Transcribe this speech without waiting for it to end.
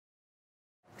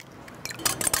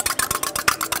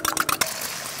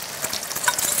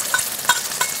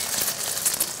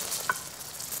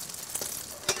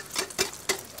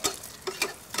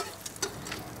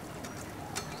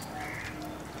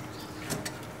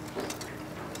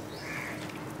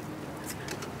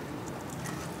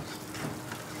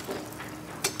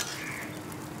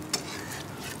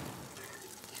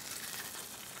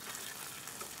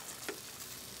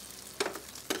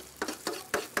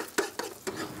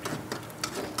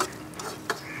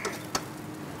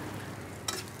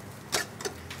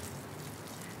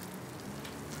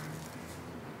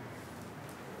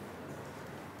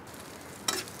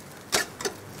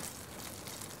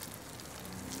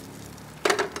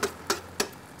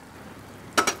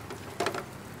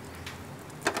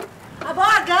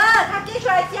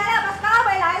来吃了，把咖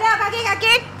袂来了，赶紧赶紧。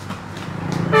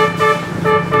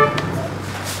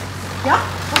哟，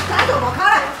我早就无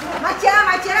卡了，买吃了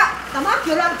买吃了，干嘛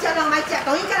叫人吃人买吃，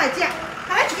当然才来吃，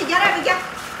快去吃来物件，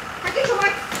赶紧出来。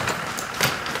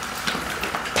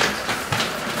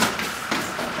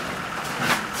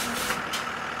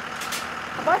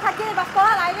我快紧把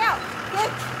咖来了，紧，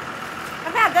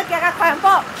快快个加个快步。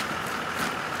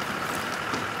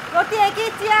我第二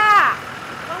支啊，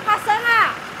王发生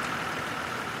啊！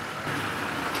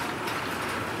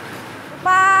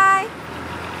拜。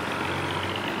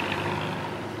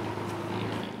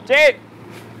Cik!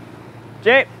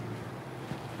 Cik!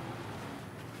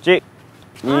 Cik,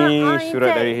 ni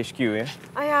surat dari HQ ya.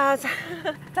 Ayah,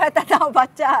 saya tak tahu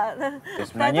baca.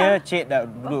 Sebenarnya Cik dah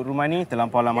duduk rumah ni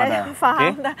terlampau lama dah.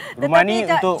 Faham dah. Rumah ni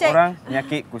untuk orang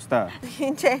penyakit kusta.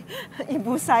 Cik,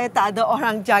 ibu saya tak ada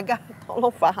orang jaga.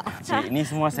 Tolong faham. Cik, ini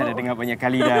semua saya dah dengar banyak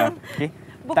kali dah. Okey?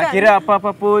 Tak kira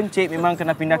apa-apa pun, Cik memang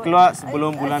kena pindah keluar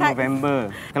sebelum bulan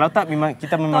November. Kalau tak,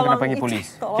 kita memang kena panggil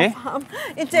polis. Okey?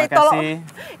 Encik, Terima kasih.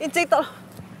 Encik, tolong.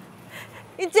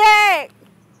 Encik!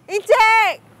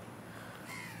 Encik!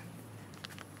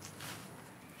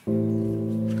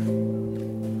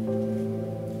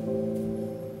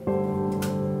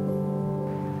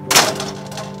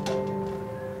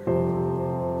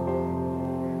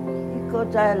 Cô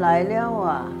trai lại了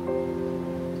啊！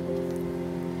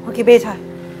我去买菜。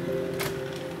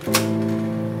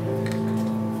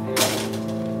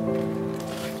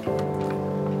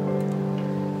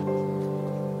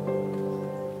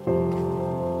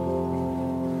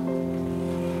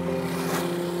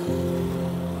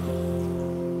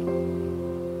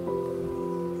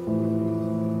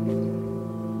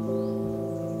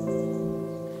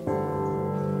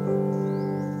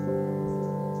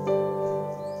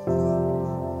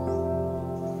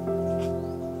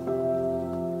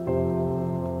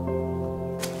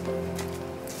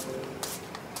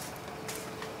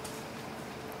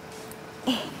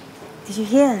Did you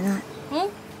hear or not?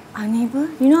 Our neighbour.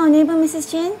 You know our neighbour,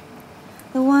 Mrs. Chen?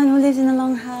 The one who lives in the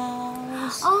long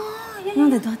house. Oh, ya. You know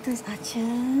the daughters are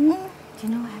Chen. Do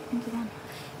you know what happened to them?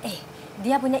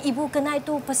 Dia punya ibu kena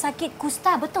itu pesakit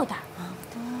kusta, betul tak?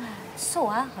 Betul. So,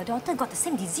 her daughter got the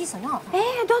same disease or not?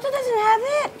 Her daughter doesn't have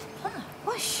it.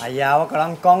 Whoosh. 哎呀，我甲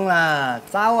人讲啦，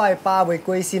早我爸未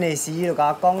过身的时就甲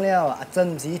我讲了，阿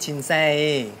珍唔是亲生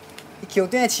的，伊桥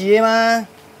顶饲的吗？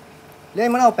你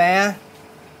莫哪有病啊？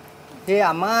迄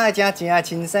阿妈正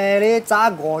亲生的，你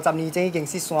早50年前已经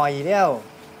失散去了，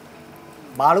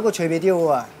马路都找袂到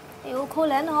啊！哎呦，可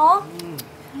怜哦。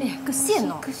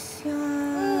kesian oh.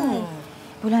 Kesian.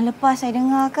 Bulan lepas saya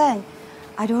dengar kan,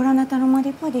 ada orang datang rumah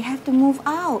mereka, they have to move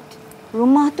out.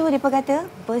 Rumah tu mereka kata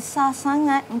besar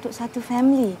sangat untuk satu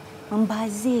family,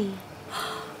 membazir.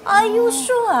 Are you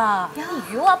sure? Ya.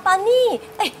 You apa ni?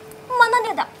 Mana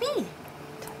dia dah pi?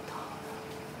 Tak tahu.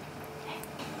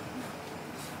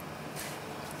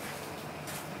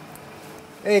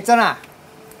 珍啊，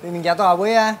你物件倒下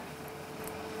尾啊？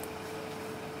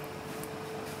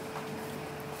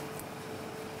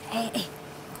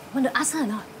 Want to ask her or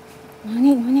not? No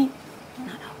need, no need.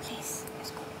 Not our place.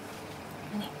 Let's go.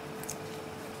 No need.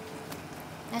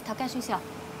 来，头家睡觉。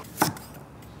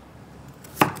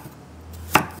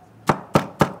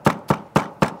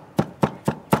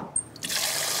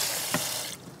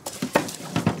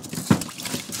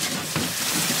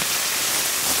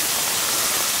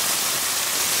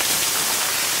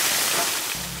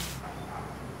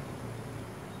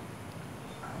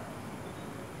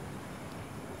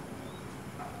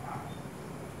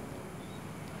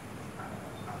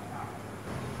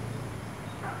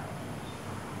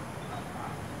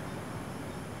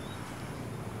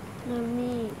妈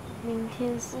咪，明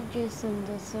天是Jason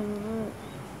的生日，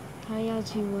他邀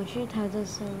请我去他的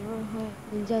生日会。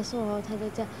人家说他的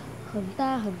家很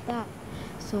大很大，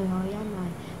所以要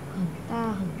买很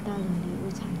大很大的礼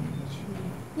物才能去。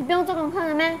你不用做功课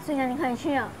了咩？所以你可以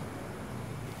去哦。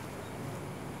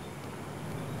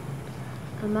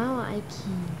阿妈，我爱去。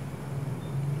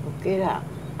OK 啦，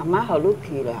阿妈好你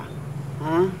去啦，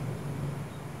啊？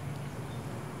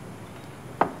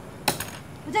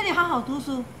我叫你好好读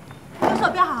书。 为什么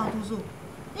不要好好读书？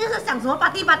你是想什么把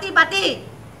地？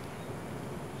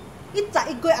你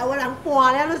11月后有人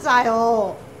搬了，你知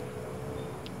哦？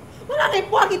我让你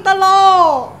搬去倒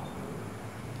咯？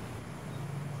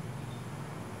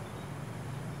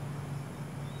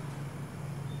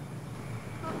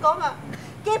我讲啊，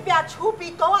隔壁厝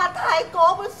边狗啊太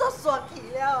高，要煞煞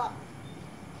去了。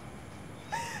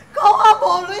狗啊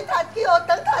无钱读叫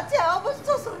等读册，我要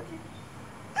煞煞去。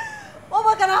 我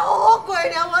要跟他好好过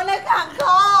了，我来艰苦。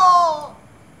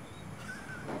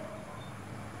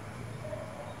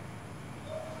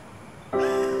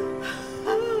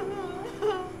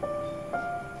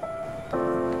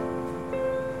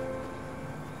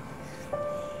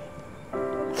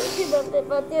birthday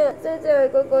party, saya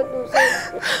cakap kau tu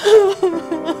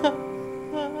saya.